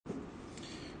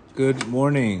Good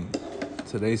morning.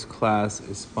 Today's class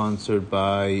is sponsored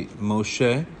by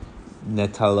Moshe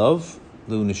Netalov,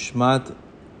 Lunishmat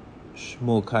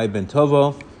Shmuel Kai Ben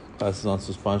Tovo. Class is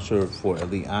also sponsored for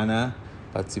Eliana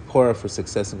Batzipora for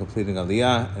success in completing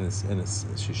Aliyah,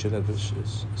 and she should have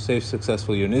a safe,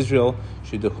 successful year in Israel.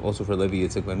 She did also for Levi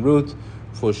Yitzhak Ben Ruth,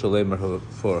 for Shalem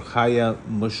for Chaya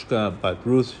Mushka Bat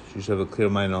Ruth. She should have a clear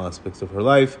mind in all aspects of her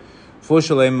life. For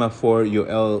Shalema for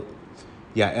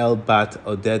Yael Bat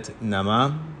Odet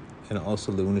Nama, and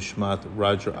also Leunishmat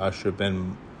Roger Asher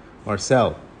Ben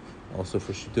Marcel. Also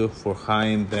for Shidduch for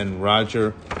Chaim Ben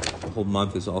Roger. The whole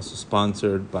month is also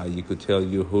sponsored by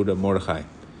Yikutel Yehuda Mordechai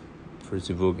for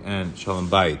Zivug and Shalom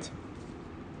Bayit.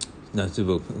 Not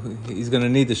Zivug. He's going to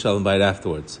need the Shalom Bayit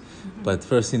afterwards. But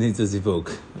first he needs a Zivug.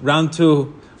 Round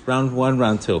one,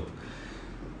 round two.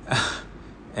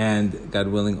 And God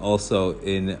willing also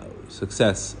in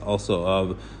success also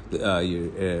of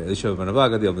Elishav Ben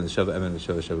Avaga, the Elishav Emen,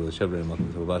 Elishav and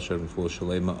Malcolm Tabasher, and full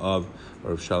Shalema of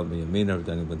Rav Shalom Ben Yamina, Rav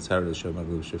Daniel Ben Sarah, Elishav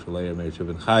Maglu, Shifaleya, Mary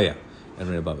Ben Chaya, and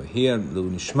Rei Baba here, Lu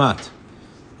Nishmat,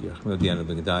 Yerachmel Diana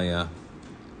Ben Gedaya.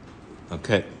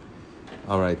 Okay,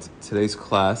 all right. Today's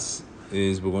class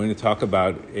is we're going to talk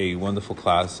about a wonderful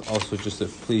class. Also, just to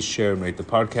please share and rate the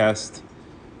podcast,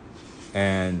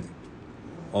 and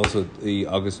also the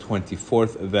August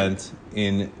 24th event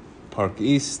in Park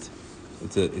East.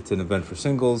 It's an event for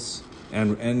singles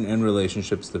and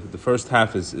relationships. The first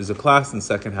half is a class, and the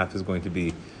second half is going to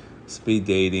be speed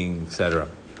dating, etc.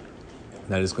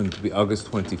 That is going to be August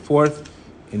 24th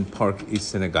in Park East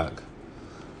Synagogue.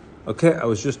 Okay, I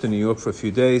was just in New York for a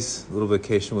few days, a little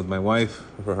vacation with my wife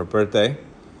for her birthday,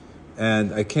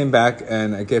 and I came back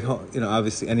and I get home.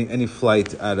 Obviously any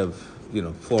flight out of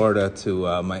Florida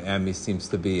to Miami seems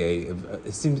to be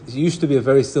it used to be a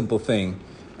very simple thing.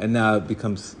 And now it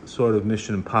becomes sort of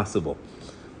mission impossible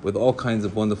with all kinds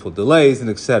of wonderful delays and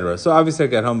etc. So obviously I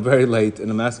got home very late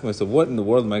and I'm asking myself, what in the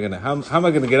world am I going to, how am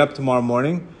I going to get up tomorrow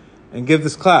morning and give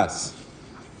this class?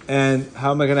 And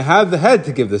how am I going to have the head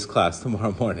to give this class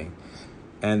tomorrow morning?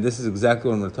 And this is exactly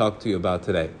what I'm going to talk to you about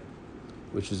today,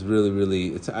 which is really,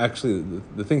 it's actually,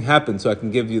 the thing happened so I can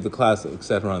give you the class,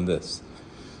 etc. on this.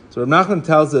 So Rav Nachman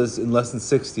tells us in lesson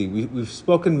 60, we've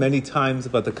spoken many times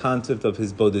about the concept of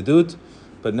his bodedut,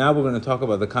 but now we're going to talk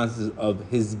about the concept of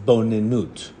his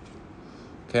bonenut.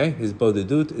 Okay? His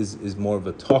bodedut is more of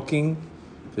a talking,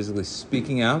 physically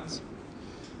speaking out.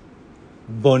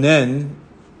 Bonen,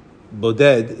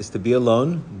 boded, is to be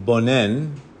alone.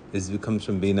 Bonen comes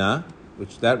from bina,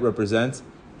 which that represents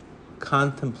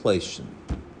contemplation.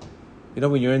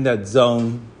 When you're in that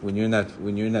zone, when you're in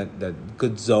that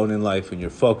good zone in life, when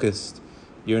you're focused,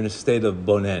 you're in a state of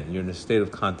bonen, you're in a state of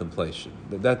contemplation.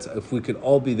 That's, if we could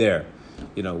all be there,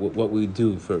 what we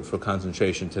do for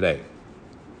concentration today.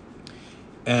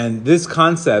 And this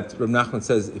concept, Rav Nachman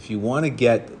says, if you want to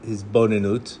get his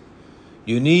bonenut,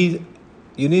 you need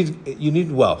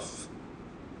wealth.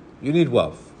 You need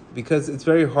wealth because it's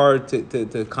very hard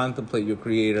to contemplate your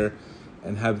Creator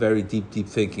and have very deep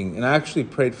thinking. And I actually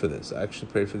prayed for this.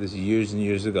 Years and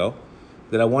years ago,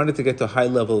 that I wanted to get to a high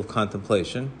level of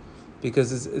contemplation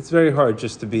because it's very hard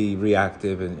just to be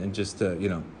reactive and just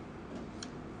to,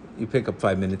 you pick up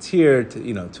 5 minutes here,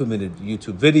 2-minute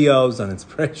YouTube videos on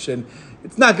inspiration.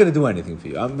 It's not going to do anything for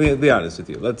you. I'm going to be honest with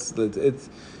you.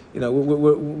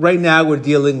 We're right now we're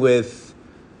dealing with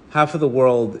half of the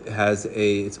world has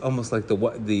it's almost like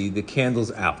the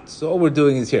candle's out. So all we're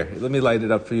doing is here. Let me light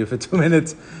it up for you for 2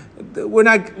 minutes.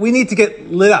 We need to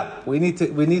get lit up. We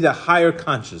need a higher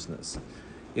consciousness.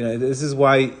 This is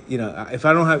why, if you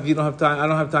don't have time, I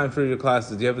don't have time for your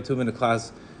classes. Do you have a 2-minute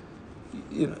class?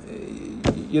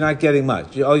 You're not getting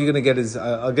much. All you're going to get is,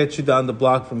 I'll get you down the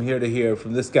block from here to here,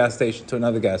 from this gas station to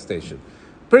another gas station.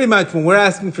 Pretty much when we're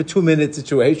asking for 2-minute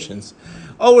situations,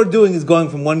 all we're doing is going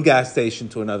from one gas station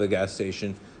to another gas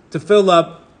station to fill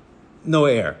up no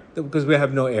air, because we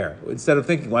have no air. Instead of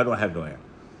thinking, why do I have no air?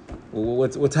 Well,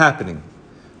 what's happening?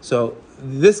 So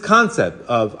this concept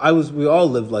of, we all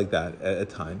live like that at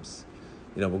times.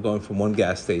 We're going from one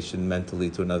gas station mentally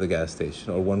to another gas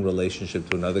station, or one relationship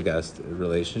to another gas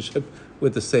relationship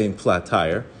with the same flat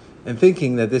tire, and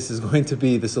thinking that this is going to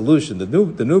be the solution. The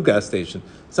new gas station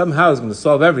somehow is going to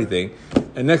solve everything.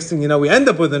 And next thing you know, we end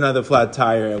up with another flat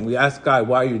tire, and we ask God,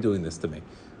 why are you doing this to me?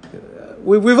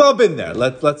 We've all been there.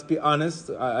 Let's be honest.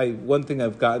 One thing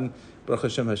I've gotten, Baruch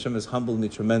Hashem has humbled me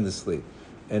tremendously.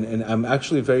 And I'm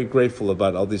actually very grateful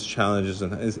about all these challenges,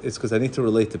 and it's because I need to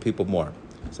relate to people more.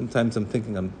 Sometimes I'm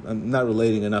thinking I'm not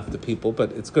relating enough to people,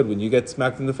 but it's good when you get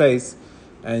smacked in the face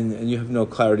and you have no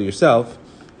clarity yourself.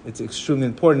 It's extremely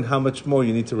important how much more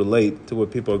you need to relate to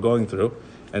what people are going through.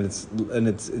 and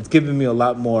it's given me a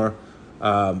lot more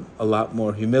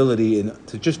humility and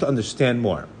to understand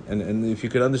more. And if you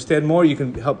can understand more, you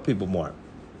can help people more.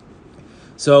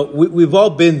 So we've all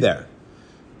been there.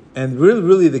 And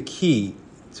really the key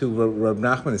to what Rab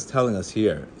Nachman is telling us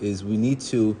here is we need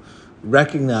to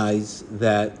recognize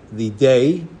that the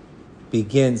day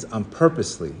begins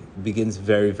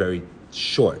very, very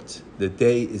short. The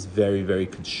day is very, very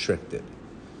constricted.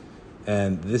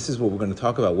 And this is what we're going to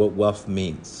talk about, what wealth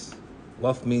means.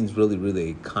 Wealth means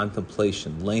really a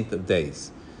contemplation, length of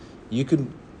days. You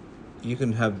can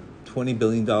have $20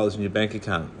 billion in your bank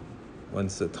account.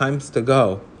 Once the time's to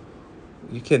go,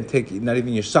 you can't take not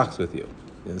even your socks with you.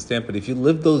 You understand? But if you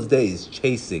live those days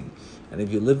chasing, and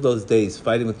if you live those days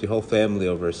fighting with your whole family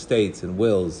over estates and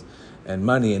wills and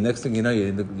money, and next thing you know,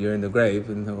 you're in the grave,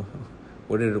 and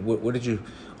what did you?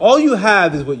 All you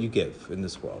have is what you give in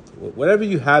this world. Whatever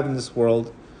you have in this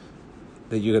world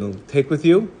that you're going to take with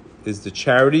you is the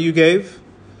charity you gave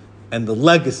and the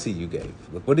legacy you gave.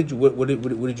 Look, what did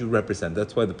you represent?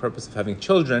 That's why the purpose of having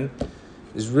children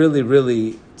is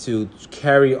really to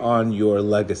carry on your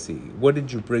legacy. What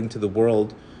did you bring to the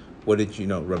world? What did you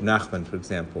know? Rab Nachman, for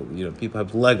example, people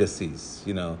have legacies.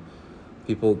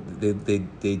 People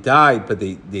they died, but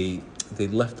they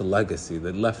left a legacy.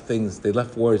 They left things. They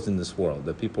left words in this world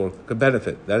that people could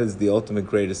benefit. That is the ultimate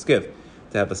greatest gift,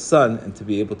 to have a son and to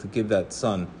be able to give that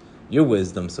son your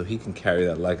wisdom so he can carry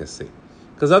that legacy.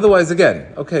 Because otherwise,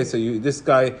 again, okay, so this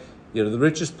guy, the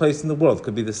richest place in the world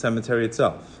could be the cemetery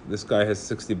itself. This guy has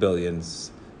 60 billion,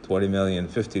 20 million,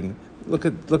 15. Look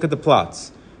at the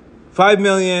plots. 5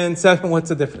 million, 7, what's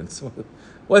the difference?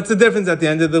 What's the difference at the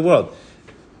end of the world?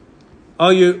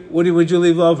 Would you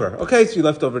leave over? Okay, so you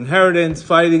left over inheritance,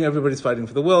 fighting, everybody's fighting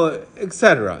for the will,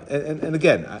 etc. And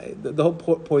again, the whole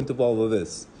point of all of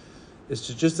this is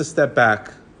to step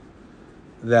back.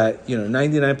 That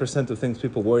 99% of things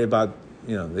people worry about,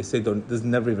 they say does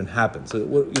never even happen. So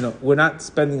we're not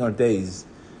spending our days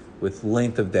with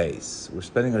length of days. We're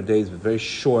spending our days with very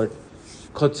short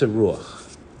kotzer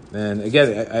ruach. And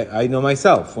again, I know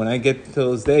myself. When I get to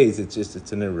those days,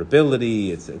 it's an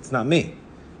irritability. It's not me.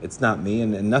 It's not me,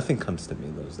 and nothing comes to me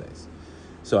in those days.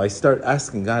 So I start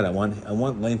asking God. I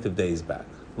want length of days back.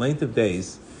 Length of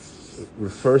days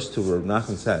refers to what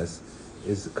Nachman says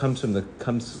comes from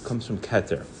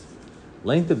Keter.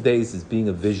 Length of days is being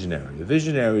a visionary. A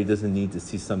visionary doesn't need to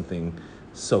see something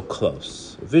so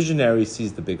close. A visionary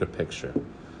sees the bigger picture.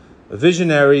 A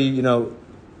visionary,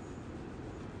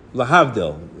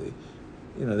 lahavdil,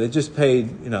 they just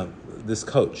paid, this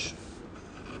coach.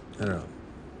 I don't know,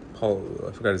 Paul,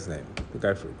 I forgot his name. The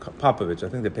guy for Popovich. I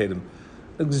think they paid him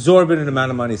an exorbitant amount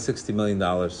of money, $60 million,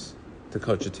 to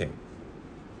coach a team.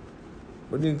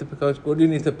 What do you need to coach? What do you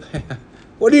need to pay?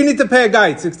 What do you need to pay a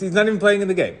guy? 60. He's not even playing in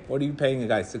the game. What are you paying a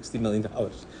guy $60 million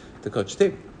to coach a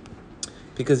team?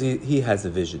 Because he has a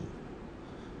vision.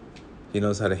 He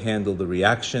knows how to handle the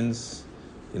reactions.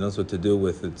 He knows what to do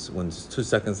with it when there's 2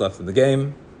 seconds left in the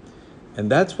game. And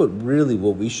that's what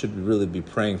we should really be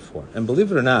praying for. And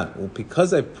believe it or not,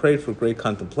 because I prayed for great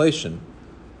contemplation,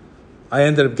 I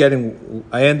ended up getting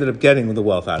the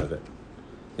wealth out of it.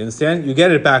 You understand? You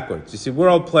get it backwards. You see, we're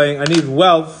all playing, I need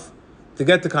wealth to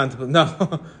get to contemplation.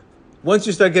 No. Once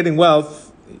you start getting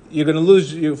wealth, you're going to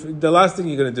lose. The last thing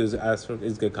you're going to do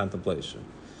is get contemplation.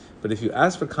 But if you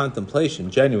ask for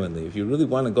contemplation genuinely, if you really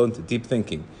want to go into deep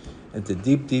thinking, into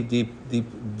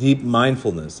deep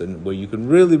mindfulness, and where you can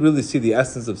really see the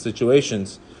essence of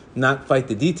situations, not fight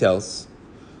the details,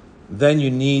 then you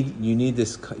need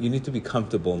to be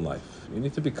comfortable in life. You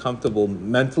need to be comfortable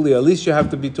mentally. At least you have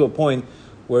to be to a point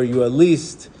where you at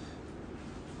least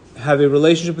have a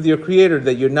relationship with your Creator,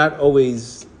 that you're not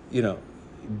always,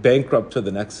 bankrupt to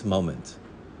the next moment,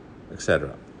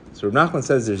 etc. So Rav Nachman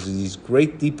says there's these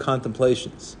great deep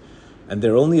contemplations, and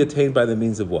they're only attained by the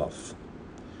means of wealth.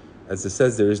 As it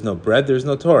says, there is no bread, there is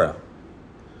no Torah.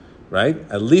 Right?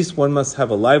 At least one must have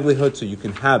a livelihood so you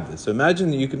can have this. So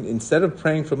imagine you can, instead of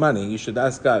praying for money, you should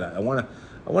ask God, I want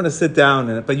to sit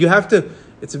down, but you have to,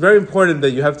 it's very important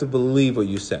that you have to believe what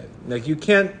you say. Like you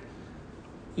can't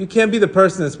be the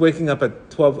person that's waking up at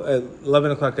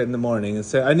 11 o'clock in the morning and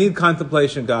say, I need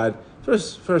contemplation, God.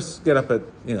 First get up at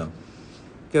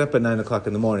 9 o'clock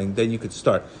in the morning, then you could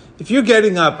start. If you're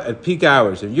getting up at peak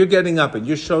hours, if you're getting up and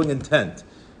you're showing intent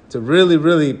to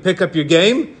really pick up your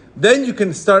game, then you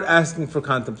can start asking for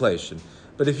contemplation.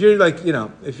 But if you're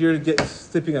if you're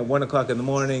sleeping at 1 o'clock in the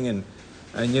morning and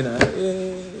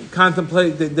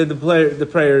contemplate the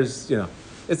prayers,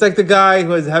 it's like the guy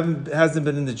who hasn't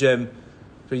been in the gym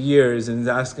for years and is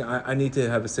asking, I need to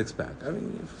have a six pack. I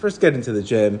mean, first get into the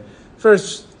gym,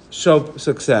 first show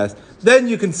success, then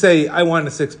you can say, I want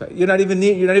a six-pack. You're not even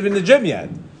in the gym yet.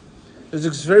 It's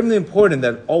extremely important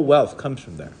that all wealth comes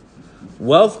from there.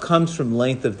 Wealth comes from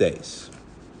length of days.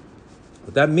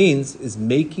 What that means is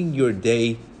making your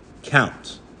day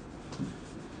count.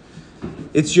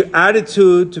 It's your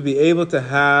attitude to be able to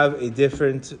have a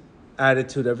different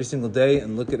attitude every single day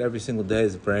and look at every single day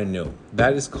as brand new.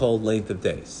 That is called length of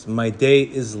days. My day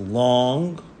is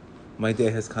long. My day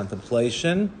has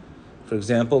contemplation. For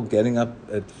example, getting up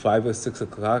at 5 or 6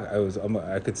 o'clock,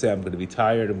 I could say I'm going to be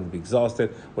tired, I'm going to be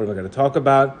exhausted. What am I going to talk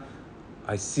about?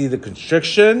 I see the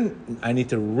constriction. I need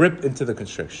to rip into the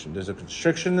constriction. There's a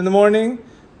constriction in the morning.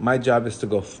 My job is to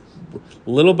go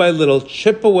little by little,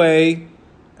 chip away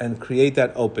and create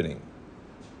that opening.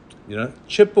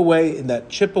 Chip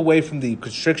away from the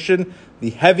constriction,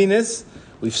 the heaviness.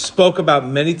 We've spoke about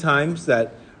many times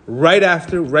that right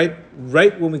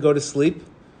when we go to sleep,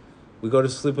 we go to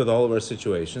sleep with all of our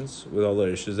situations, with all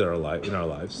the issues that are in our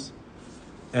lives.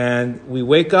 And we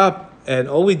wake up, and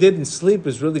all we did in sleep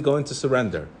is really going to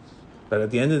surrender. But at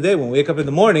the end of the day, when we wake up in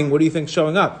the morning, what do you think is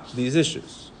showing up? These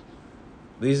issues.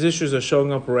 These issues are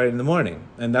showing up right in the morning.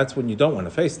 And that's when you don't want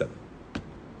to face them.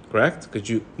 Correct? Because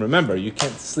you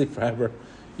can't sleep forever.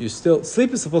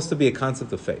 Sleep is supposed to be a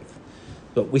concept of faith.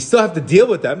 But we still have to deal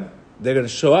with them. They're going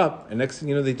to show up. And next thing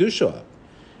you know, they do show up.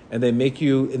 And they make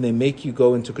you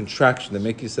go into contraction. They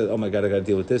make you say, oh my God, I got to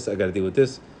deal with this. I got to deal with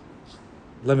this.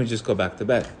 Let me just go back to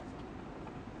bed.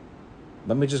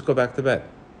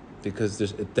 Because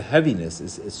the heaviness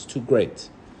is too great.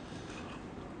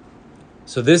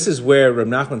 So this is where Reb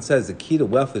Nachman says the key to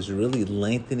wealth is really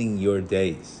lengthening your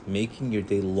days, making your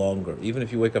day longer. Even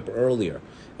if you wake up earlier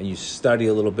and you study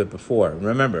a little bit before. And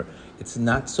remember, it's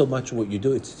not so much what you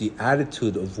do, it's the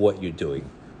attitude of what you're doing.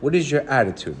 What is your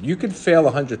attitude? You can fail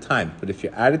 100 times, but if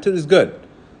your attitude is good,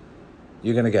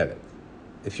 you're going to get it.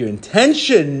 If your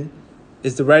intention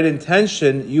is the right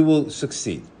intention, you will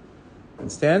succeed.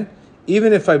 Understand?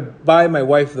 Even if I buy my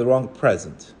wife the wrong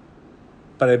present,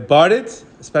 but I bought it,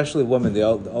 especially women,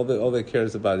 all they care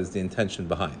about is the intention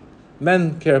behind.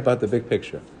 Men care about the big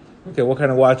picture. Okay, what kind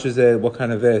of watch is it? What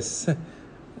kind of this?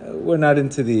 We're not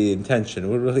into the intention.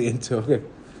 We're really into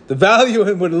the value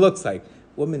and what it looks like.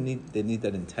 Women need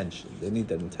that intention. They need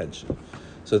that intention.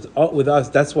 So it's all, with us,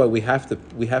 that's why we have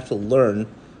to learn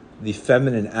the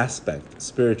feminine aspect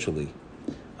spiritually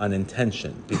on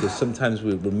intention, because sometimes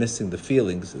we're missing the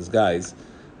feelings as guys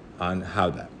on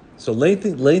how that. So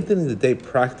lengthening the day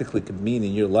practically could mean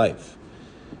in your life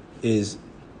is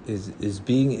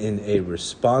being in a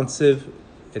responsive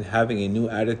and having a new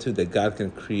attitude that God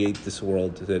can create this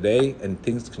world today, and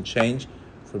things can change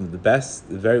from the best,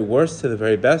 the very worst to the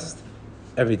very best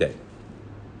every day.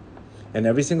 And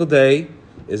every single day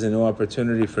is a new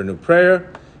opportunity for a new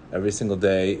prayer. Every single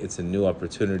day it's a new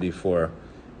opportunity for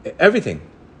everything.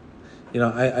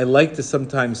 I like to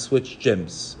sometimes switch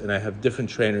gyms, and I have different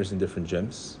trainers in different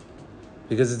gyms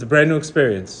because it's a brand new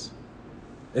experience.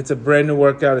 It's a brand new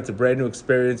workout. It's a brand new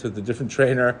experience with a different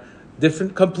trainer,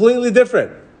 completely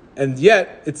different. And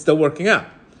yet it's still working out.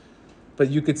 But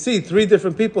you could see 3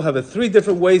 different people have 3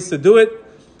 different ways to do it,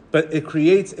 but it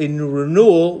creates a new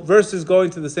renewal versus going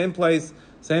to the same place,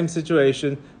 same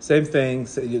situation, same thing.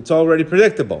 It's already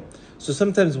predictable. So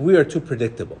sometimes we are too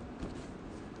predictable.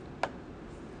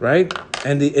 Right?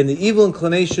 And the evil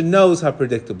inclination knows how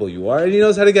predictable you are, and he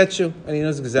knows how to get you, and he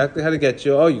knows exactly how to get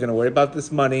you. Oh, you're going to worry about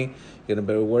this money. You're going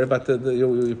to worry about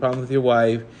your problem with your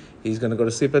wife. He's going to go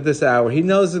to sleep at this hour. He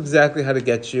knows exactly how to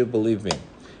get you, believe me.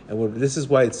 And this is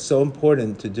why it's so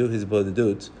important to do his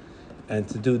bodedut and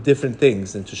to do different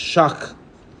things and to shock,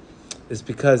 is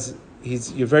because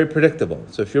you're very predictable.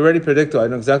 So if you're already predictable, I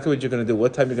know exactly what you're going to do,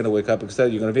 what time you're going to wake up.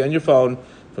 Instead, you're going to be on your phone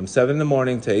from 7 in the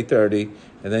morning to 8:30,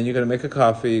 and then you're going to make a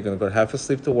coffee, you're going to go half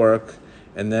asleep to work,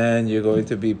 and then you're going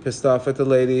to be pissed off at the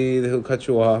lady who cut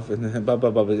you off, and then blah,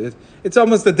 blah, blah. It's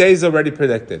almost the day's already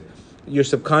predicted. Your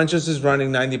subconscious is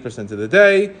running 90% of the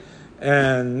day,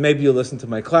 and maybe you listen to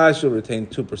my class, you'll retain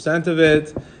 2% of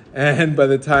it, and by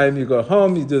the time you go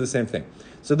home, you do the same thing.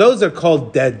 So those are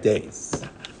called dead days.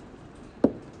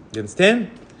 You understand?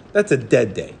 That's a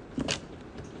dead day.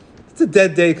 It's a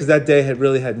dead day because that day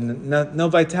really had no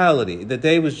vitality. The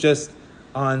day was just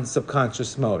on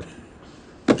subconscious mode.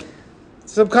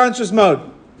 Subconscious mode.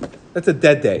 That's a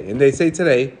dead day. And they say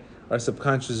today, our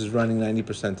subconscious is running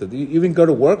 90% of the... You even go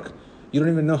to work, you don't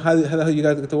even know how the hell you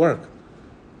got to get to work.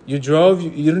 You drove,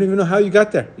 you don't even know how you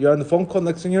got there. You're on the phone call,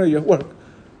 next thing you know, you're at work.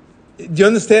 Do you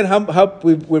understand how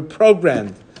we're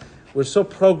programmed? We're so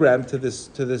programmed to this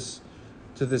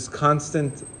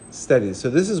constant steady. So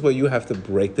this is where you have to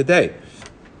break the day.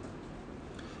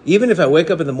 Even if I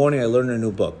wake up in the morning, I learn a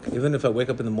new book. Even if I wake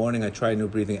up in the morning, I try new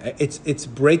breathing. It's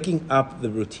breaking up the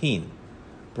routine,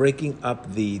 breaking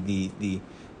up the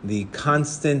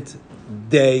constant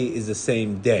day is the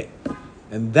same day.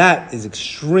 And that is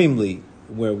extremely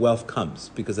where wealth comes,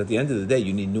 because at the end of the day,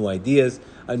 you need new ideas,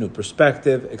 a new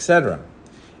perspective, etc.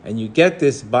 And you get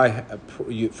this by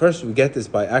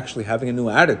actually having a new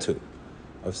attitude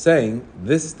of saying,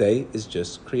 this day is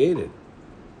just created.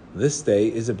 This day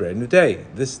is a brand new day.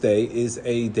 This day is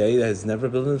a day that has never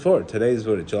been before. Today is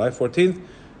July 14th.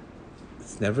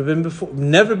 It's never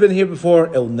been here before.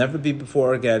 It will never be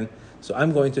before again. So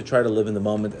I'm going to try to live in the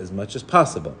moment as much as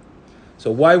possible.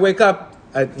 So why wake up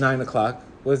at 9 o'clock?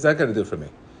 What is that going to do for me?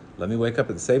 Let me wake up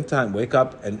at the same time. Wake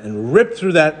up and rip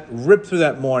through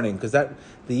that morning, because the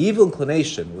evil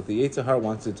inclination, what the Yetzer Hara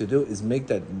wants it to do, is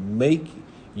make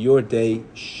your day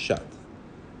shut.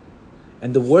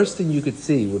 And the worst thing you could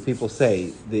see, what people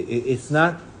say, it's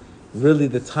not really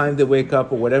the time they wake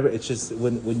up or whatever. It's just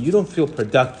when you don't feel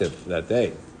productive that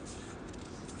day.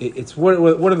 It's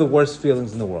one of the worst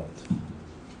feelings in the world.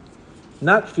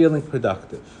 Not feeling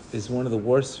productive is one of the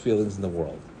worst feelings in the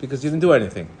world, because you didn't do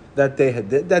anything. That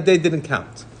day didn't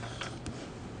count.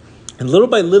 And little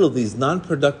by little, these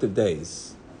non-productive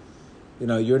days,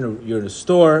 you're in a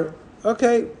store.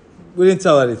 Okay, we didn't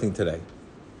sell anything today.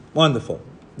 Wonderful.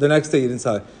 The next day you didn't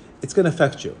sell it. It's going to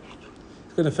affect you.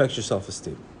 It's going to affect your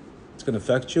self-esteem. It's going to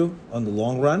affect you on the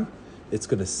long run. It's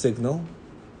going to signal.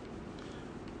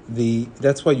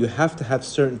 That's why you have to have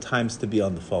certain times to be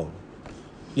on the phone.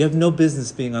 You have no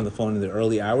business being on the phone in the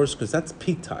early hours, because that's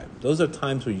peak time. Those are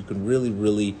times where you can really,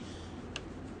 really,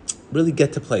 really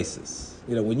get to places.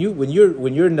 When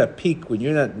you're in that peak, when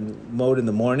you're in that mode in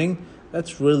the morning,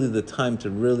 that's really the time to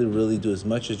really, really do as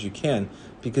much as you can,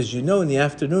 because in the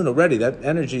afternoon already that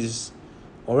energy is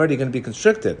already going to be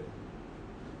constricted.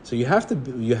 So you have to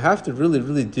really,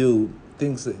 really do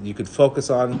things that you could focus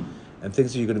on and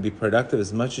things that you're going to be productive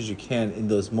as much as you can in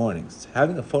those mornings.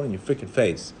 Having a phone in your freaking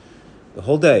face the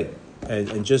whole day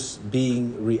and just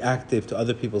being reactive to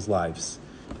other people's lives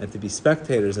and to be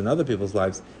spectators in other people's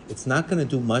lives, it's not going to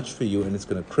do much for you, and it's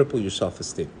going to cripple your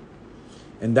self-esteem.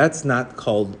 And that's not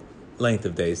called length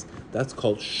of days. That's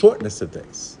called shortness of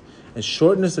days. And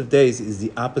shortness of days is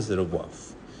the opposite of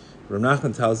wealth. Rav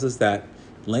Nachman tells us that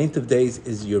length of days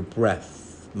is your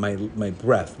breath, my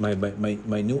breath,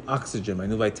 my new oxygen, my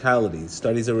new vitality.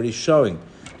 Studies are already showing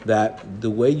that the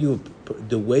way you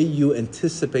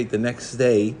anticipate the next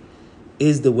day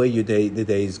is the way the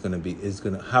day is going to be,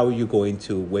 how are you going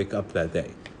to wake up that day.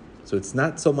 So it's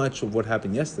not so much of what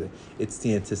happened yesterday. It's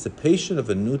the anticipation of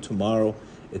a new tomorrow.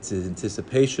 It's the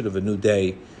anticipation of a new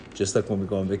day. Just like when we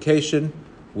go on vacation,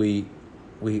 we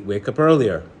wake up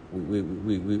earlier. We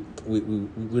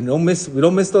don't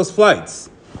miss those flights.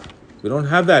 We don't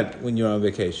have that when you're on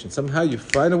vacation. Somehow you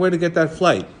find a way to get that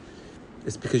flight.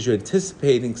 It's because you're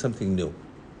anticipating something new.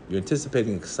 You're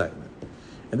anticipating excitement.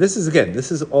 And this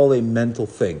is all a mental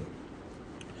thing.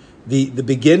 The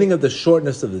beginning of the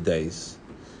shortness of the days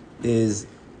is,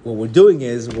 what we're doing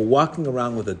is we're walking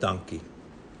around with a donkey.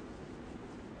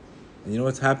 And you know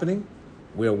what's happening?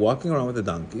 We are walking around with a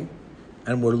donkey,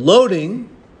 and we're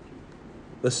loading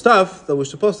the stuff that we're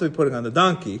supposed to be putting on the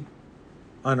donkey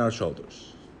on our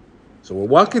shoulders. So we're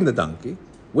walking the donkey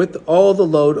with all the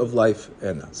load of life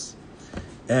in us.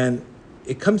 And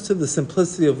it comes to the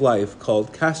simplicity of life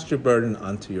called cast your burden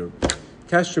onto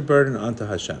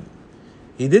Hashem.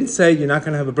 He didn't say you're not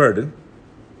going to have a burden.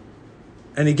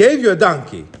 And he gave you a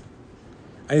donkey.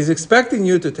 And he's expecting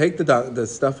you to take the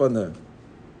stuff from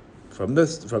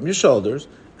your shoulders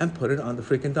and put it on the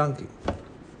freaking donkey.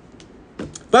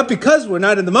 But because we're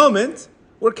not in the moment,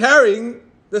 we're carrying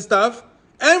the stuff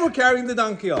and we're carrying the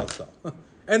donkey also.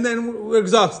 And then we're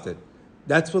exhausted.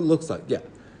 That's what it looks like. Yeah.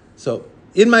 So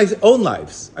in my own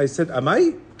lives, I said,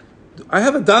 I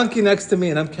have a donkey next to me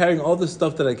and I'm carrying all the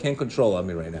stuff that I can't control on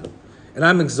me right now. And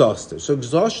I'm exhausted. So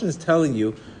exhaustion is telling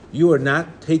you are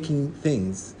not taking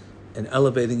things and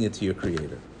elevating it to your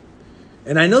Creator.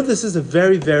 And I know this is a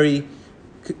very, very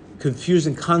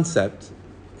confusing concept,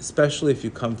 especially if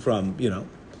you come from,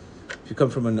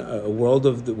 a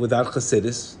world without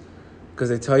Chassidus, because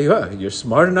they tell you, you're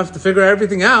smart enough to figure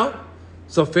everything out,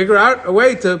 so figure out a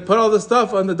way to put all the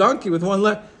stuff on the donkey with one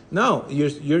leg. No,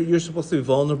 you're supposed to be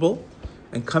vulnerable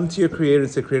and come to your Creator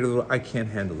and say, Creator, I can't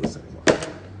handle this anymore.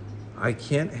 I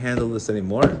can't handle this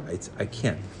anymore. I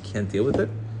can't deal with it.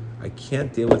 I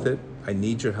can't deal with it. I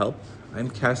need your help. I'm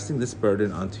casting this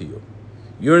burden onto you.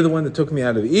 You're the one that took me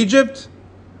out of Egypt.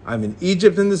 I'm in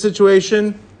Egypt in this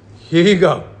situation. Here you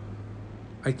go.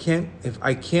 If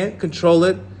I can't control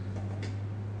it,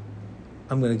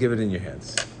 I'm going to give it in your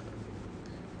hands.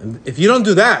 And if you don't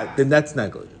do that, then that's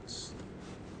negligence.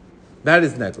 That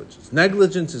is negligence.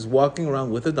 Negligence is walking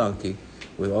around with a donkey,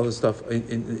 with all the stuff,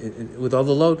 with all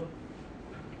the load.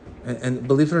 And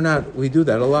believe it or not, we do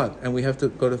that a lot. And we have to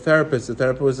go to therapists.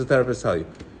 What does the therapist tell you?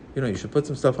 You should put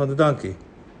some stuff on the donkey.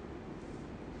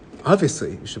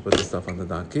 Obviously, you should put the stuff on the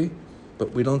donkey,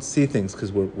 but we don't see things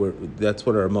because that's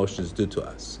what our emotions do to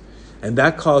us. And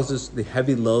that causes the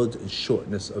heavy load and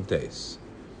shortness of days.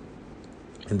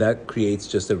 And that creates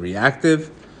just a reactive,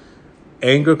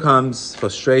 anger comes,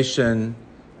 frustration,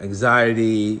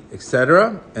 anxiety,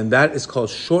 etc. And that is called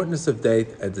shortness of day.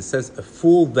 As it says, a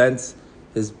fool vents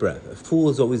his breath. A fool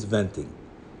is always venting.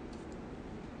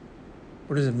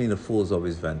 What does it mean a fool is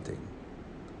always venting?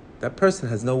 That person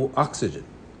has no oxygen.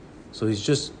 So he's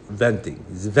just venting.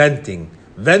 He's venting.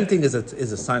 Venting is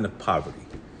a sign of poverty.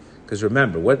 Because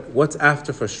remember, what's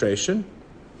after frustration?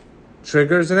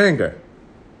 Triggers and anger.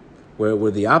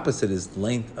 Where the opposite is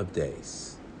length of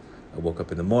days. I woke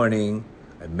up in the morning,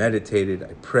 I meditated,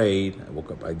 I prayed, I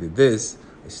woke up, I did this,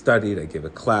 I studied, I gave a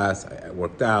class, I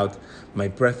worked out. I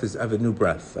have a new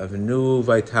breath, I have a new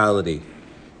vitality.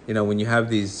 When you have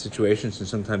these situations, and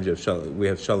sometimes we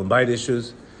have shalom bayit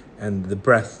issues, and the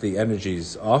breath, the energy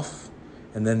is off,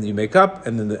 and then you make up,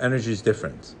 and then the energy is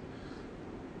different.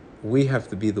 We have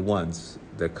to be the ones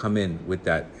that come in with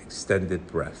that extended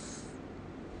breath.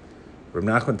 Rav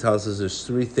Nachman tells us there's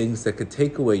 3 things that could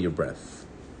take away your breath.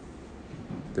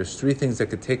 There's 3 things that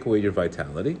could take away your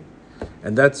vitality,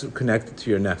 and that's connected to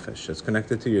your nefesh. It's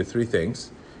connected to your 3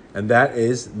 things, and that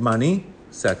is money,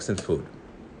 sex, and food.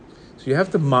 So you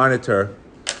have to monitor.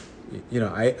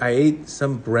 I ate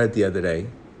some bread the other day,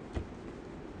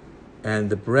 and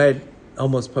the bread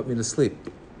almost put me to sleep.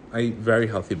 I eat very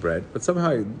healthy bread, but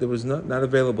somehow there was not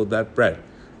available that bread.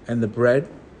 And the bread,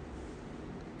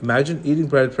 imagine eating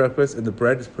bread for breakfast and the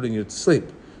bread is putting you to sleep.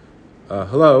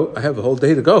 Hello, I have a whole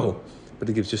day to go. But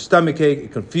it gives you stomach ache,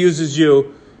 it confuses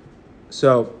you.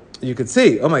 So you could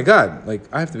see, oh my God,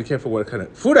 I have to be careful what kind of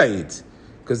food I eat.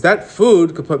 Because that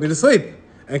food could put me to sleep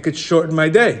and could shorten my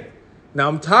day. Now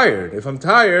I'm tired. If I'm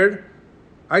tired,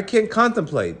 I can't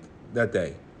contemplate that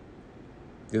day.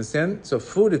 You understand? So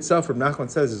food itself, Rav Nachman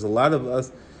says, there's a lot of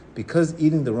us, because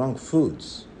eating the wrong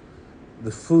foods,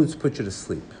 the foods put you to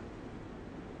sleep.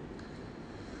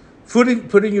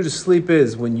 Putting you to sleep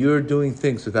is when you're doing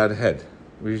things without a head.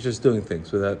 Where you're just doing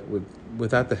things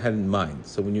without the head in mind.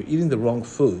 So when you're eating the wrong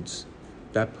foods,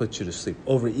 that puts you to sleep.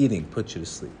 Overeating puts you to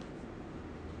sleep.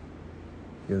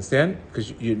 You understand?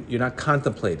 Because you're not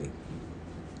contemplating.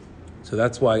 So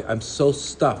that's why I'm so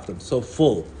stuffed, I'm so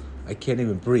full, I can't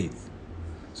even breathe.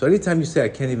 So anytime you say I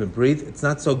can't even breathe, it's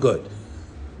not so good.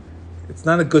 It's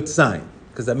not a good sign,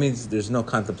 because that means there's no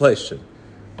contemplation.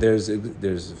 There's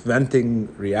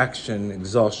venting, reaction,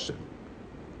 exhaustion.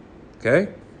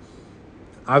 Okay?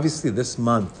 Obviously this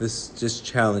month, this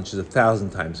challenge is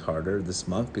 1,000 times harder this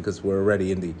month, because we're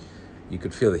already you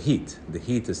could feel the heat. The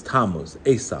heat is Tammuz,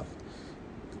 Esav.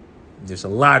 There's a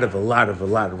lot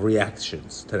of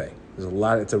reactions today.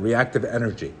 It's a reactive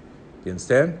energy. You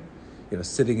understand?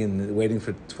 Sitting and waiting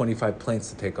for 25 planes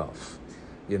to take off.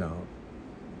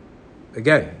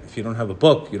 Again, if you don't have a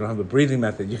book, you don't have a breathing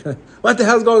method, what the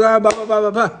hell's going on? Blah, blah, blah,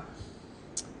 blah, blah.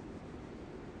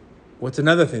 What's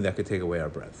another thing that could take away our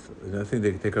breath? Another thing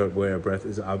that could take away our breath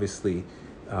is obviously,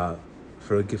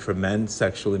 for men,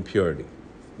 sexual impurity,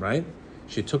 right?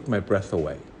 She took my breath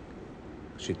away.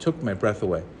 She took my breath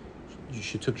away.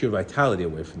 She took your vitality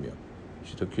away from you.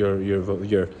 She took your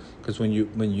because when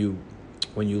you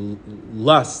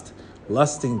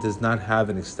lusting does not have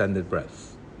an extended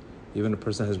breath. Even a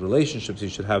person has relationships, you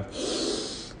should have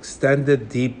extended,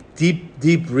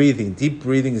 deep breathing. Deep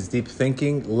breathing is deep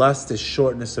thinking. Lust is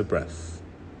shortness of breath.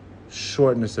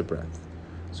 Shortness of breath.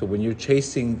 So when you're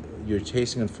chasing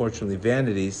unfortunately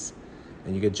vanities,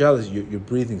 and you get jealous, your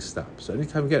breathing stops. So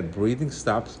anytime again, breathing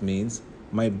stops means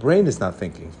my brain is not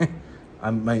thinking.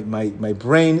 My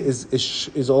brain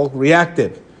is all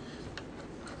reactive.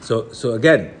 So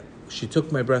again, she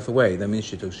took my breath away. That means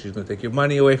she's going to take your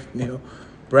money away from you.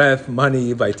 Breath,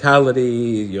 money,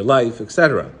 vitality, your life,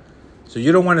 etc. So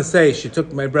you don't want to say she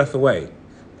took my breath away,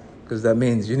 because that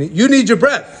means you need your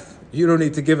breath. You don't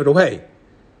need to give it away.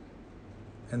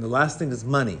 And the last thing is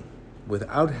money.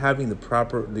 Without having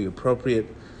the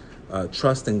appropriate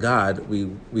trust in God,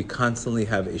 we constantly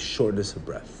have a shortness of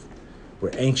breath.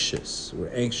 We're anxious.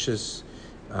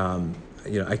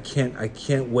 I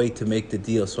can't wait to make the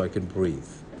deal so I can breathe.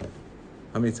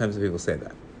 How many times do people say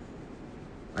that?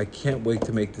 I can't wait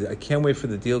for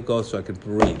the deal to go so I can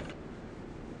breathe.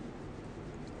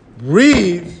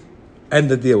 Breathe, and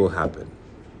the deal will happen.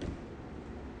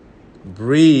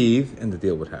 breathe, and the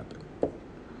deal would happen. You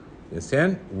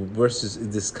understand? Versus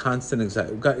this constant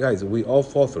anxiety. Guys, we all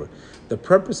fall through it. The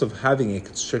purpose of having a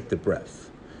constricted breath,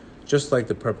 just like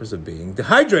the purpose of being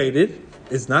dehydrated,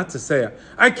 is not to say,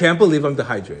 I can't believe I'm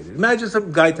dehydrated. Imagine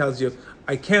some guy tells you,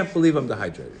 I can't believe I'm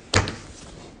dehydrated.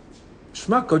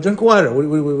 Shmuck, go drink water. What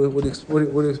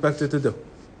do you expect it to do?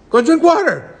 Go drink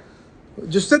water.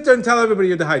 Just sit there and tell everybody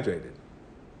you're dehydrated.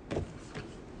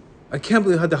 I can't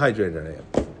believe how dehydrated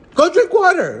I am. Go drink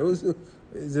water.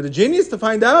 Is it a genius to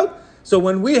find out? So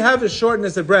when we have a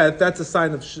shortness of breath, that's a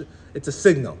sign of, it's a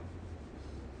signal.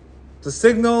 It's a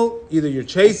signal, either you're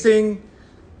chasing,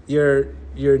 you're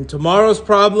in tomorrow's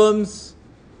problems,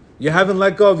 you haven't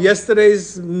let go of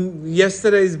yesterday's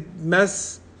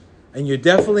mess, and you're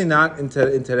definitely not in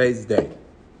today's day.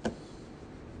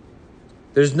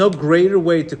 There's no greater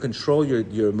way to control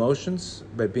your emotions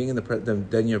by being in the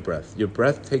present than your breath. Your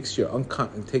breath takes you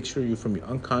from your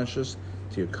unconscious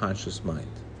to your conscious mind.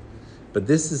 But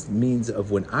this is means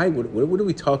of what are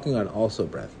we talking on also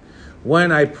breath?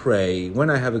 When I pray, when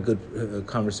I have a good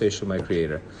conversation with my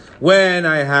Creator, when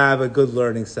I have a good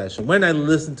learning session, when I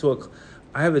listen to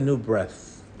I have a new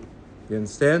breath. You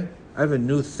understand? I have a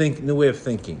new way of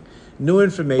thinking. New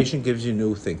information gives you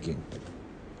new thinking.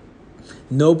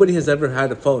 Nobody has ever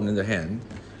had a phone in their hand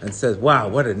and says, wow,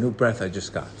 what a new breath I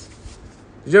just got.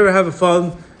 Did you ever have a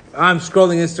phone? I'm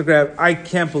scrolling Instagram. I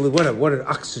can't believe what an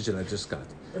oxygen I just got.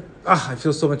 I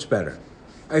feel so much better.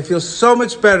 I feel so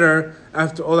much better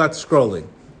after all that scrolling.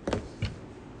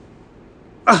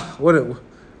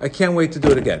 I can't wait to do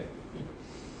it again.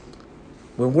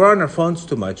 When we're on our phones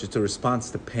too much, it's a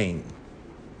response to pain.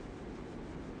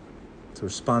 It's a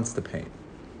response to pain.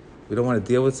 We don't want to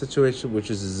deal with the situation,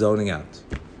 which is zoning out.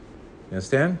 You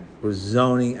understand? We're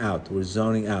zoning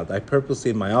out. I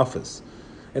purposely in my office,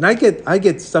 and I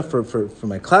get stuff for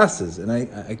my classes, and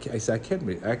I say I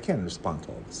can't respond to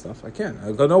all this stuff. I can't.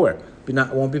 I'll go nowhere.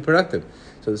 I won't be productive.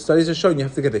 So the studies are showing you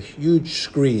have to get the huge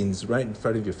screens right in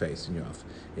front of your face in your office.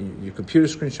 And your computer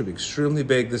screen should be extremely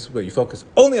big. This is where you focus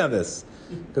only on this,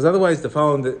 because otherwise the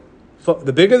phone,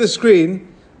 the bigger the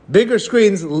screen, bigger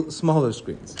screens, smaller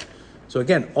screens. So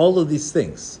again, all of these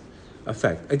things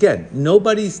affect. Again,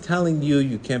 nobody's telling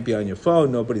you can't be on your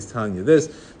phone. Nobody's telling you this.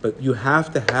 But you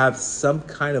have to have some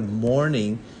kind of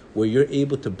morning where you're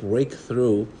able to break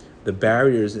through the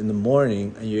barriers in the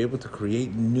morning and you're able to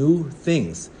create new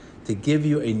things to give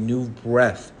you a new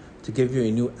breath, to give you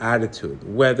a new attitude.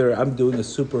 Whether I'm doing a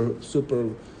super,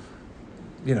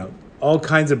 all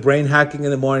kinds of brain hacking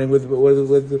in the morning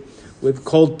with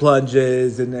cold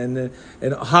plunges and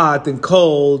hot and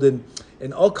cold and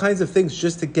all kinds of things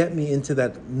just to get me into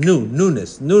that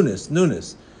newness, new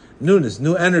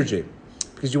energy.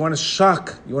 Because you want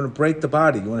to break the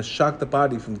body. You want to shock the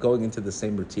body from going into the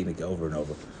same routine again,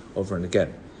 over and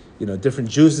again. Different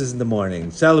juices in the morning,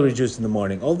 celery juice in the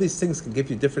morning. All these things can give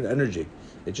you different energy.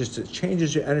 It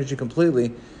changes your energy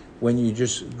completely when you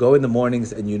just go in the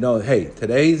mornings and hey,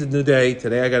 today's a new day.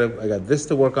 Today I got this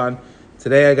to work on.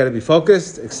 Today I got to be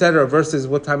focused, etc. Versus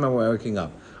what time am I waking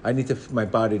up? My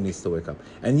body needs to wake up.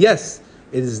 And yes,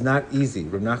 it is not easy.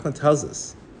 Rav Nachman tells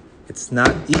us it's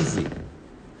not easy.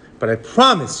 But I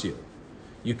promise you,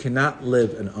 you cannot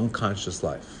live an unconscious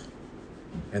life.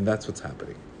 And that's what's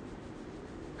happening.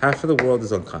 Half of the world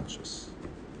is unconscious.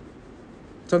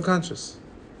 It's unconscious.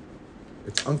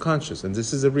 It's unconscious. And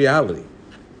this is a reality.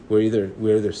 We're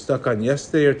either stuck on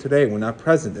yesterday or today. We're not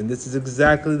present. And this is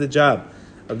exactly the job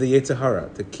of the Yetzer Hara,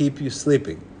 to keep you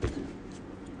sleeping.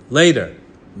 Later,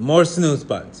 more snooze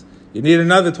buttons. You need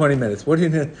another 20 minutes. What do you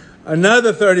need?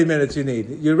 Another 30 minutes you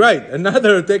need. You're right.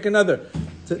 Take another.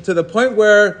 To the point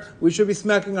where we should be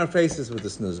smacking our faces with the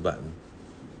snooze button.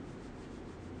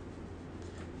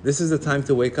 This is the time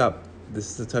to wake up. This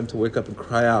is the time to wake up and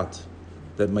cry out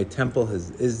that my temple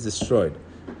is destroyed.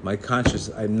 My conscious,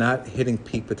 I'm not hitting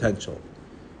peak potential.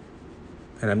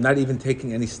 And I'm not even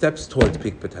taking any steps towards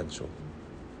peak potential.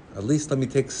 At least let me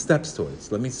take steps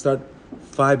towards. Let me start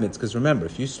 5 minutes. Because remember,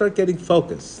 if you start getting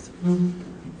focused,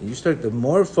 the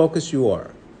more focused you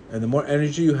are, and the more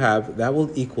energy you have, that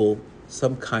will equal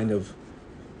some kind of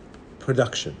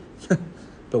production.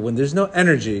 But when there's no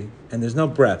energy, and there's no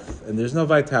breath, and there's no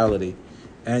vitality,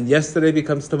 and yesterday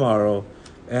becomes tomorrow,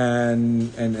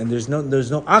 and there's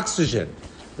no oxygen,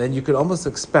 then you could almost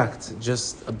expect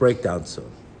just a breakdown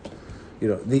soon.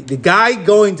 The guy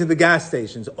going to the gas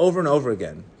stations over and over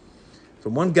again,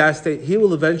 from one gas station, he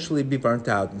will eventually be burnt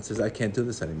out and says, I can't do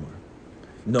this anymore.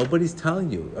 Nobody's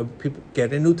telling you. People,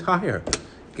 get a new tire.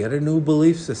 Get a new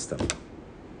belief system.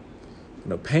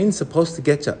 Pain's supposed to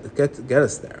get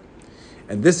us there.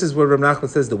 And this is where Rav Nachman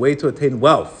says the way to attain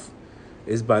wealth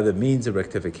is by the means of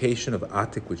rectification of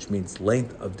atik, which means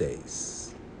length of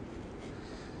days.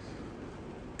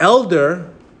 Elder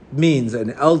means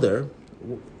an elder.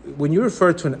 When you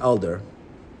refer to an elder,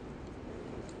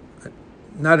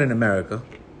 not in America,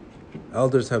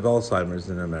 elders have Alzheimer's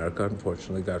in America,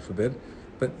 unfortunately, God forbid,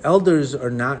 but elders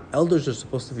are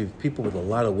supposed to be people with a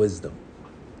lot of wisdom.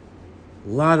 A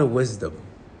lot of wisdom.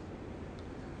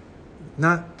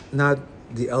 Not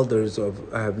the elders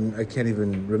of, I can't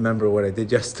even remember what I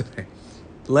did yesterday.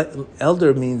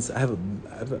 Elder means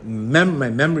my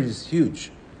memory is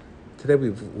huge. Today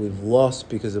we've lost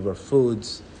because of our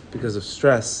foods, because of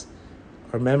stress.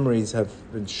 Our memories have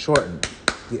been shortened.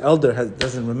 The elder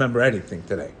doesn't remember anything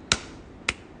today.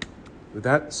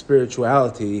 Without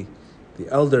spirituality, the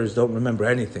elders don't remember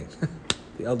anything.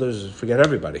 The elders forget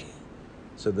everybody.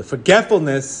 So the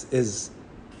forgetfulness is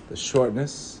the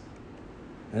shortness.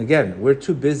 And again, we're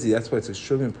too busy. That's why it's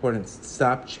extremely important to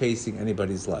stop chasing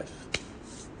anybody's life.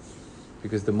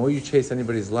 Because the more you chase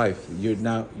anybody's life, you're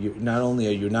not only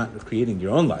are you not creating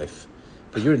your own life,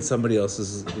 but you're in somebody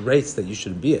else's race that you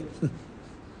shouldn't be in.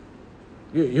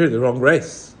 You're in the wrong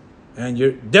race. And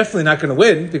you're definitely not going to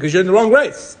win because you're in the wrong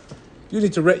race. You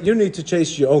need to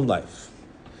chase your own life.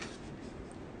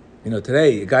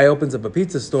 Today, a guy opens up a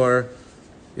pizza store.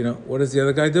 What does the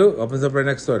other guy do? Opens up right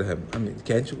next door to him. I mean,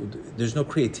 there's no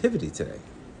creativity today.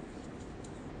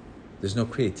 There's no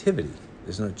creativity.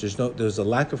 There's a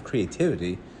lack of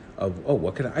creativity of,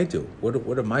 what can I do?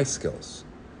 What are my skills?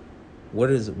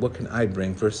 What can I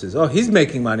bring versus, he's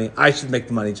making money, I should make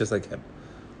the money just like him.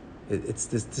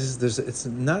 It's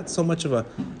not so much of a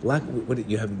lack.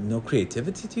 You have no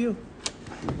creativity to you.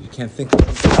 You can't think of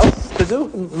something else to do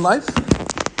in life.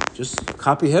 Just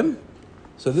copy him.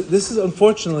 So this is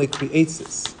unfortunately creates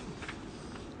this,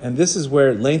 and this is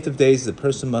where length of days the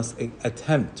person must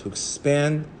attempt to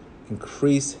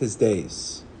increase his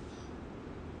days,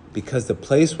 because the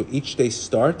place where each day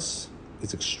starts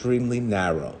is extremely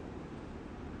narrow.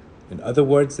 In other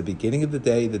words, the beginning of the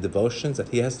day, the devotions that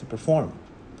he has to perform.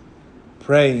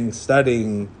 Praying,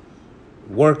 studying,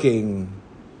 working,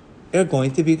 they're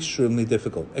going to be extremely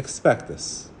difficult. Expect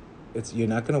this. You're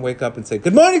not going to wake up and say,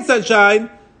 "Good morning, sunshine,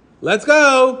 let's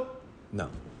go." No.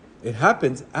 It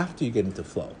happens after you get into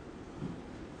flow.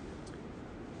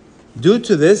 Due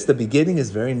to this, the beginning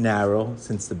is very narrow,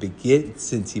 since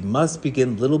he must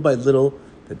begin little by little,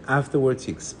 then afterwards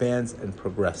he expands and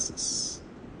progresses.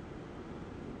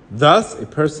 Thus, a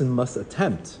person must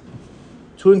attempt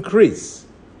to increase,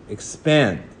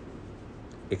 expand,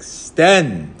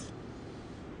 extend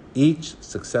each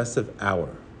successive hour,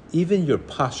 even your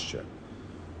posture.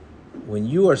 When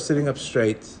you are sitting up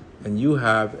straight and you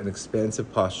have an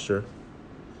expansive posture,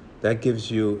 that gives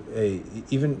you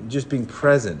even just being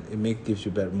present, gives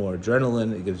you more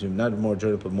adrenaline. It gives you not more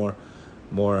adrenaline, but more.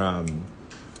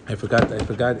 I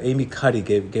forgot. Amy Cuddy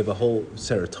gave a whole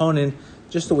serotonin.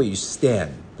 Just the way you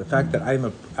stand, the fact that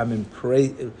I'm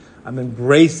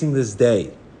embracing this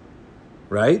day,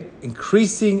 right?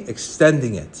 Increasing,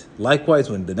 extending it. Likewise,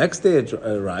 when the next day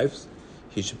arrives,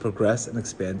 he should progress and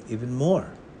expand even more.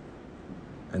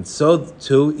 And so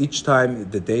too, each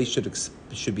time the day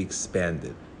should be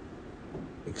expanded.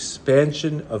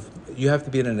 You have to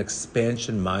be in an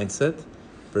expansion mindset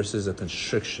versus a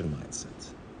constriction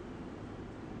mindset.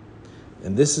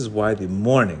 And this is why the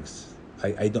mornings,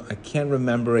 I can't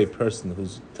remember a person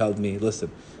who's told me, "Listen,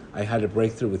 I had a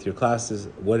breakthrough with your classes.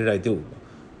 What did I do?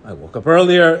 I woke up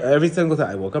earlier." Every single time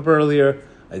I woke up earlier,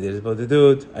 I did what to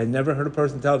do. I never heard a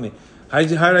person tell me, how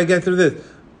did I get through this?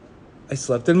 I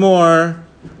slept in more.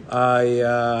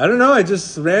 I don't know. I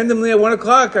just randomly at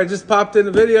 1:00, I just popped in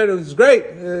a video and it was great.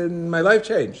 And my life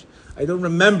changed. I don't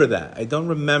remember that.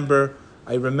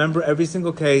 I remember every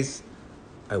single case.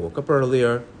 I woke up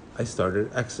earlier. I started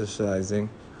exercising.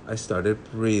 I started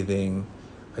breathing.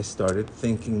 I started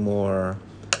thinking more.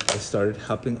 I started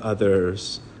helping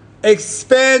others.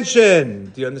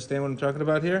 Expansion. Do you understand what I'm talking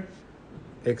about here?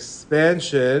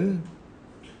 Expansion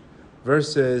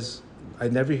versus, I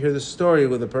never hear the story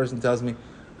where the person tells me,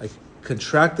 "I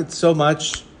contracted so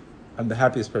much, I'm the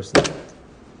happiest person in the world.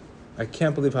 I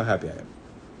can't believe how happy I am."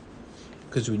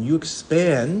 Because when you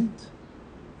expand,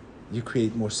 you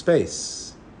create more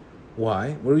space.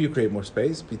 Why? Where do you create more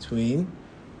space? Between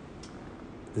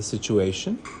the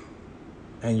situation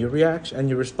and your reaction and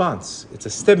your response. It's a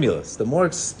stimulus. The more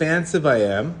expansive I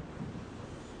am,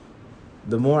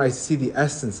 the more I see the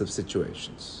essence of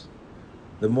situations.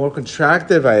 The more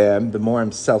contractive I am, the more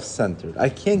I'm self-centered. I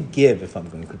can't give if I'm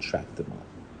going to contract them all.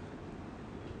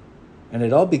 And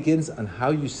it all begins on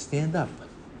how you stand up.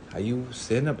 How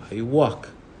you walk.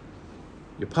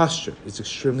 Your posture is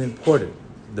extremely important.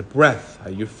 the breath, how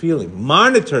you're feeling.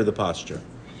 Monitor the posture.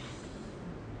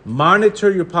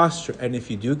 Monitor your posture. And if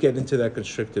you do get into that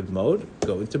constricted mode,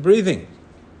 go into breathing.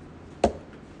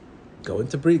 Go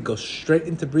straight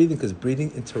into breathing, because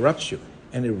breathing interrupts you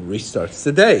and it restarts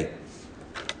the day.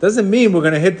 Doesn't mean we're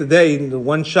going to hit the day in the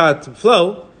one shot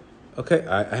flow. Okay,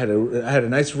 I had a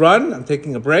nice run. I'm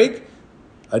taking a break.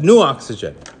 A new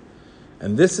oxygen.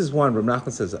 And this is one, Reb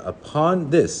Nachman says, upon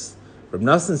this, Reb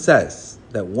Nachman says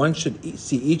that one should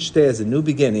see each day as a new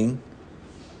beginning.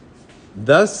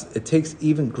 Thus, it takes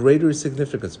even greater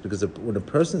significance, because when a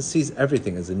person sees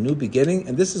everything as a new beginning,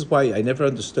 and this is why I never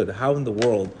understood how in the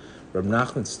world Reb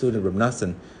Nachman's student, Reb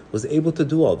Nassan, was able to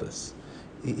do all this.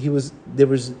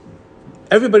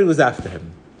 Everybody was after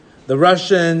him. The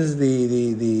Russians,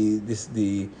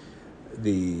 the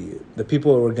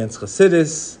people who were against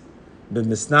Hasidus, the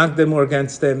Misnagdim were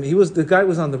against him. The guy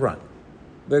was on the run.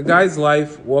 The guy's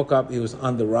life woke up, he was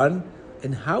on the run.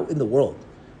 And how in the world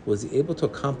was he able to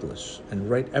accomplish and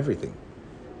write everything?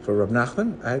 For Reb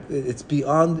Nachman, it's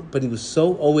beyond, but he was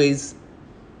so always,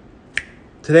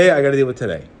 today I got to deal with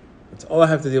today. That's all I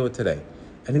have to deal with today.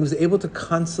 And he was able to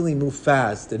constantly move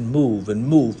fast and move and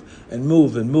move and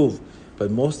move and move.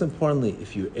 But most importantly,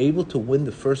 if you're able to win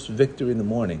the first victory in the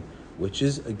morning, which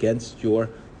is against your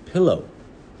pillow,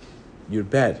 your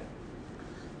bed.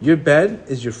 Your bed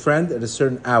is your friend at a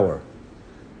certain hour.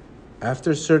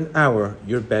 After a certain hour,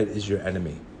 your bed is your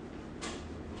enemy.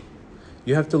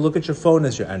 You have to look at your phone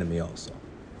as your enemy also.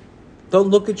 Don't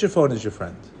look at your phone as your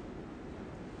friend.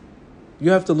 You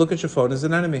have to look at your phone as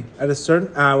an enemy. At a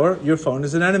certain hour, your phone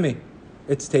is an enemy.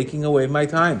 It's taking away my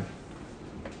time.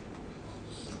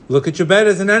 Look at your bed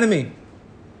as an enemy.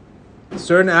 A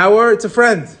certain hour, it's a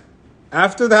friend.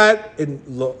 After that,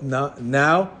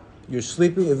 now you're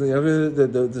sleeping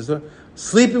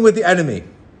sleeping with the enemy.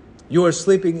 You are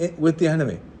sleeping with the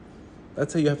enemy.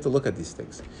 That's how you have to look at these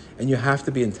things. And you have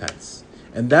to be intense.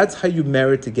 And that's how you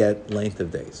merit to get length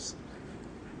of days.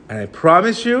 And I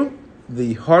promise you,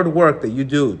 the hard work that you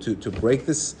do to break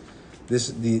these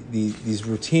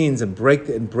routines and break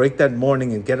that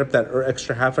morning and get up that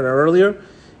extra half an hour earlier,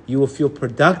 you will feel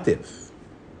productive.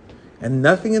 And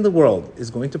nothing in the world is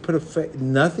going to put a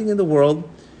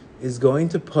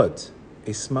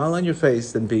smile on your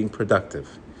face than being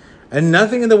productive. And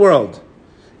nothing in the world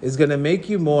is going to make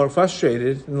you more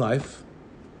frustrated in life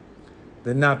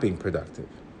than not being productive.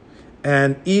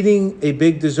 And eating a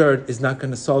big dessert is not going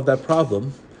to solve that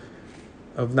problem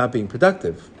of not being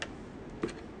productive.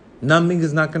 Numbing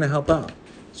is not going to help out.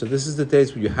 So this is the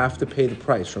days where you have to pay the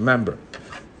price. Remember,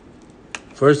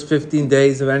 first 15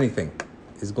 days of anything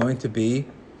is going to be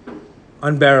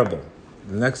unbearable.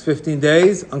 The next 15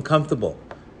 days, uncomfortable.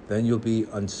 Then you'll be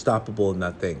unstoppable in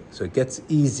that thing. So it gets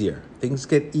easier. Things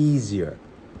get easier.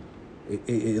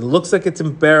 It looks like it's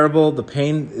unbearable, the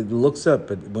pain, it looks up.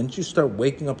 But once you start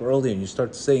waking up early and you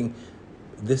start saying,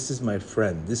 this is my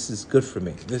friend, this is good for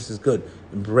me, this is good.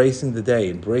 Embracing the day,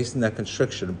 embracing that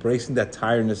constriction, embracing that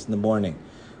tiredness in the morning,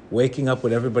 waking up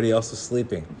when everybody else is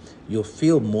sleeping, you'll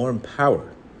feel more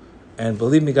empowered. And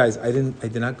believe me, guys, I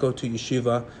did not go to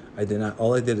yeshiva.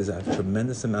 All I did is have a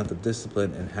tremendous amount of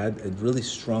discipline and had really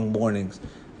strong mornings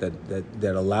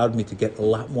that allowed me to get a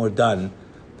lot more done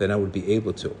than I would be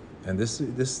able to. And this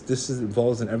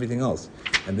involves in everything else.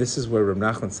 And this is where Reb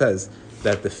Nachman says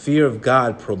that the fear of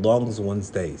God prolongs one's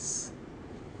days.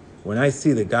 When I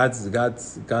see that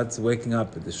God's waking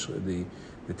up, the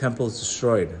temple is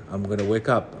destroyed, I'm going to wake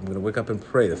up. I'm going to wake up and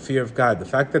pray. The fear of God. The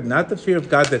fact that, not the fear of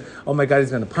God that, oh my God,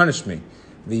 He's going to punish me.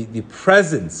 The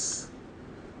presence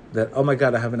that, oh my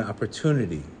God, I have an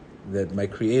opportunity, that my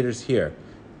Creator's here,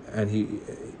 and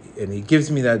He gives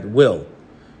me that will.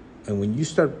 And when you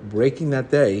start breaking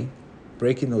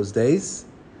those days,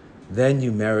 then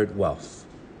you merit wealth.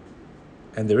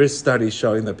 And there is studies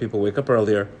showing that people wake up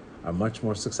earlier are much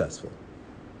more successful.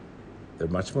 They're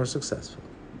much more successful.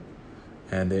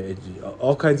 And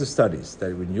all kinds of studies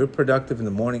that when you're productive in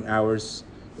the morning hours,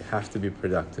 you have to be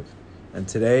productive. And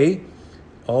today,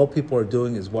 all people are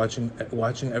doing is watching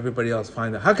everybody else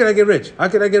find out, how can I get rich? How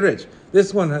can I get rich?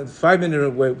 This one has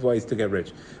 5-minute ways to get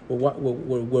rich.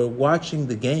 We're watching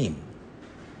the game.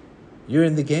 You're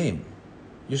in the game.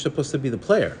 You're supposed to be the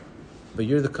player, but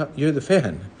you're the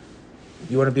fan.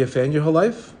 You want to be a fan your whole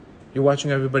life? You're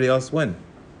watching everybody else win.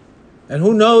 And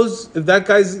who knows if that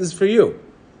guy is for you?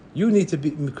 You need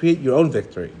to create your own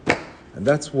victory. And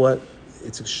that's what,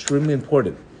 it's extremely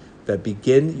important, that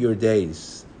begin your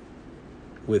days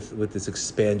with this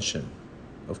expansion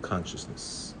of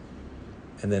consciousness.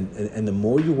 And the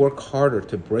more you work harder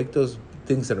to break those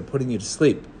things that are putting you to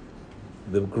sleep,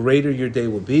 the greater your day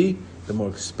will be, the more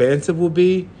expansive will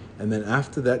be, And then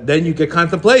after that, then you get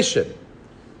contemplation.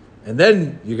 And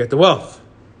then you get the wealth.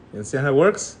 You understand how it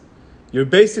works? You're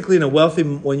basically in a wealthy,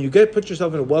 when you put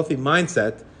yourself in a wealthy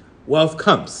mindset, wealth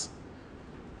comes.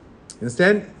 You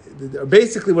understand?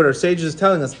 Basically what our sages is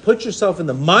telling us, put yourself in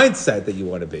the mindset that you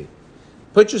want to be.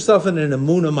 Put yourself in an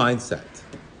Emunah mindset.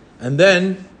 And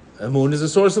then, Emunah is a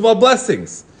source of all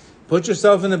blessings. Put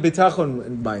yourself in a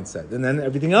Bitachon mindset. And then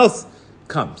everything else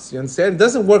comes. You understand? It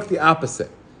doesn't work the opposite.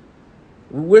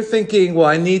 We're thinking, well,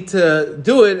 I need to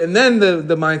do it, and then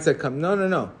the mindset comes.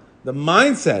 No. The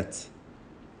mindset,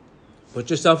 put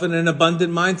yourself in an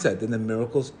abundant mindset, and then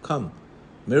miracles come.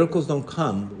 Miracles don't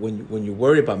come when you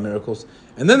worry about miracles.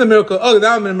 And then the miracle,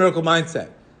 now I'm in a miracle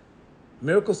mindset.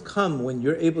 Miracles come when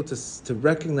you're able to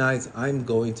recognize, I'm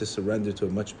going to surrender to a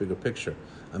much bigger picture.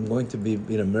 I'm going to be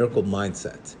in a miracle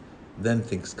mindset. Then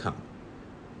things come.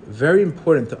 Very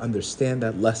important to understand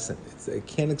that lesson. I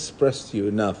can't express to you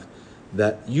enough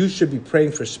that you should be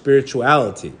praying for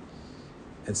spirituality.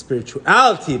 And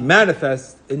spirituality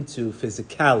manifests into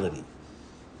physicality.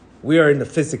 We are in the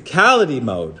physicality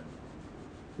mode.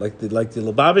 Like the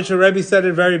Lubavitcher Rebbe said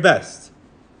it very best.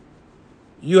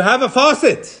 You have a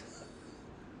faucet.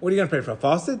 What are you going to pray for? A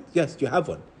faucet? Yes, you have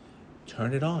one.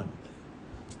 Turn it on.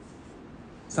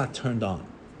 It's not turned on.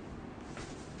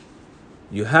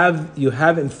 You have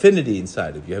infinity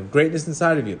inside of you. You have greatness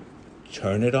inside of you.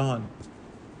 Turn it on.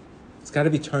 It's got to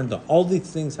be turned on. All these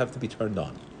things have to be turned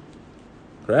on.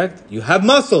 Correct? You have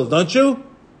muscles, don't you?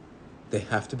 They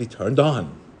have to be turned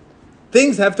on.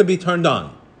 Things have to be turned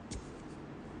on.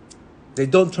 They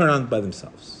don't turn on by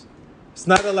themselves. It's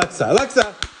not Alexa.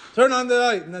 Alexa, turn on the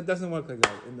light. And that doesn't work like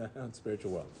that in the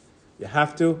spiritual world. You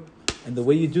have to. And the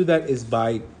way you do that is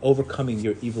by overcoming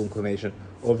your evil inclination,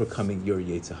 overcoming your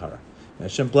Yetzer Hara. And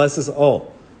Hashem bless us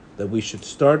all that we should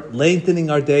start lengthening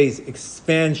our days,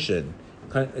 expansion,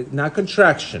 not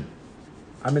contraction.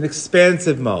 I'm in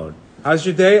expansive mode. How's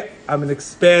your day? I'm in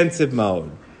expansive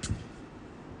mode.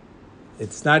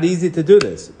 It's not easy to do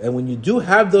this. And when you do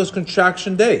have those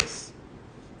contraction days,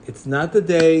 it's not the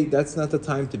day, that's not the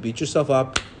time to beat yourself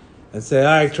up and say,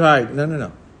 I tried.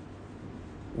 No.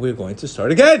 We're going to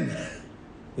start again.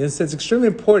 You know, so it's extremely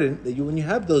important that when you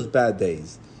have those bad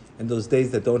days and those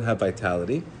days that don't have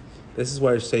vitality, this is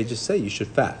why our sages say you should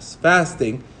fast.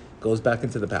 Fasting goes back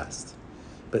into the past.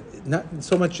 But not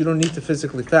so much you don't need to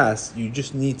physically fast. You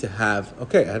just need to have,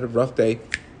 okay, I had a rough day.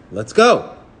 Let's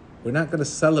go. We're not going to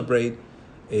celebrate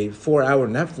a 4-hour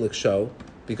Netflix show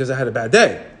because I had a bad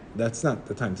day. That's not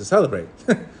the time to celebrate.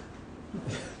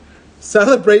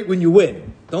 Celebrate when you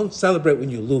win. Don't celebrate when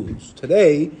you lose.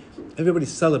 Today,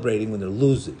 everybody's celebrating when they're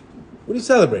losing. What are you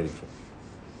celebrating for?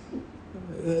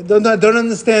 Don't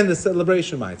understand the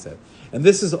celebration mindset. And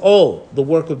this is all the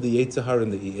work of the Yetzer Hara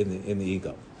in the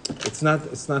ego. It's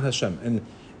not Hashem. And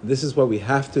this is what we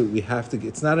have to,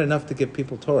 it's not enough to give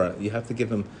people Torah. You have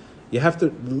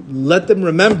to let them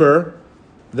remember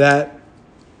that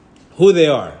who they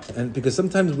are. And because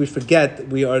sometimes we forget that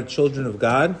we are children of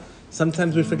God.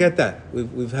 Sometimes we forget that.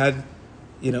 We've had,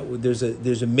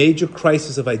 there's a major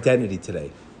crisis of identity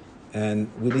today. And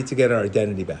we need to get our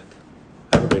identity back.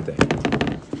 Have a great day.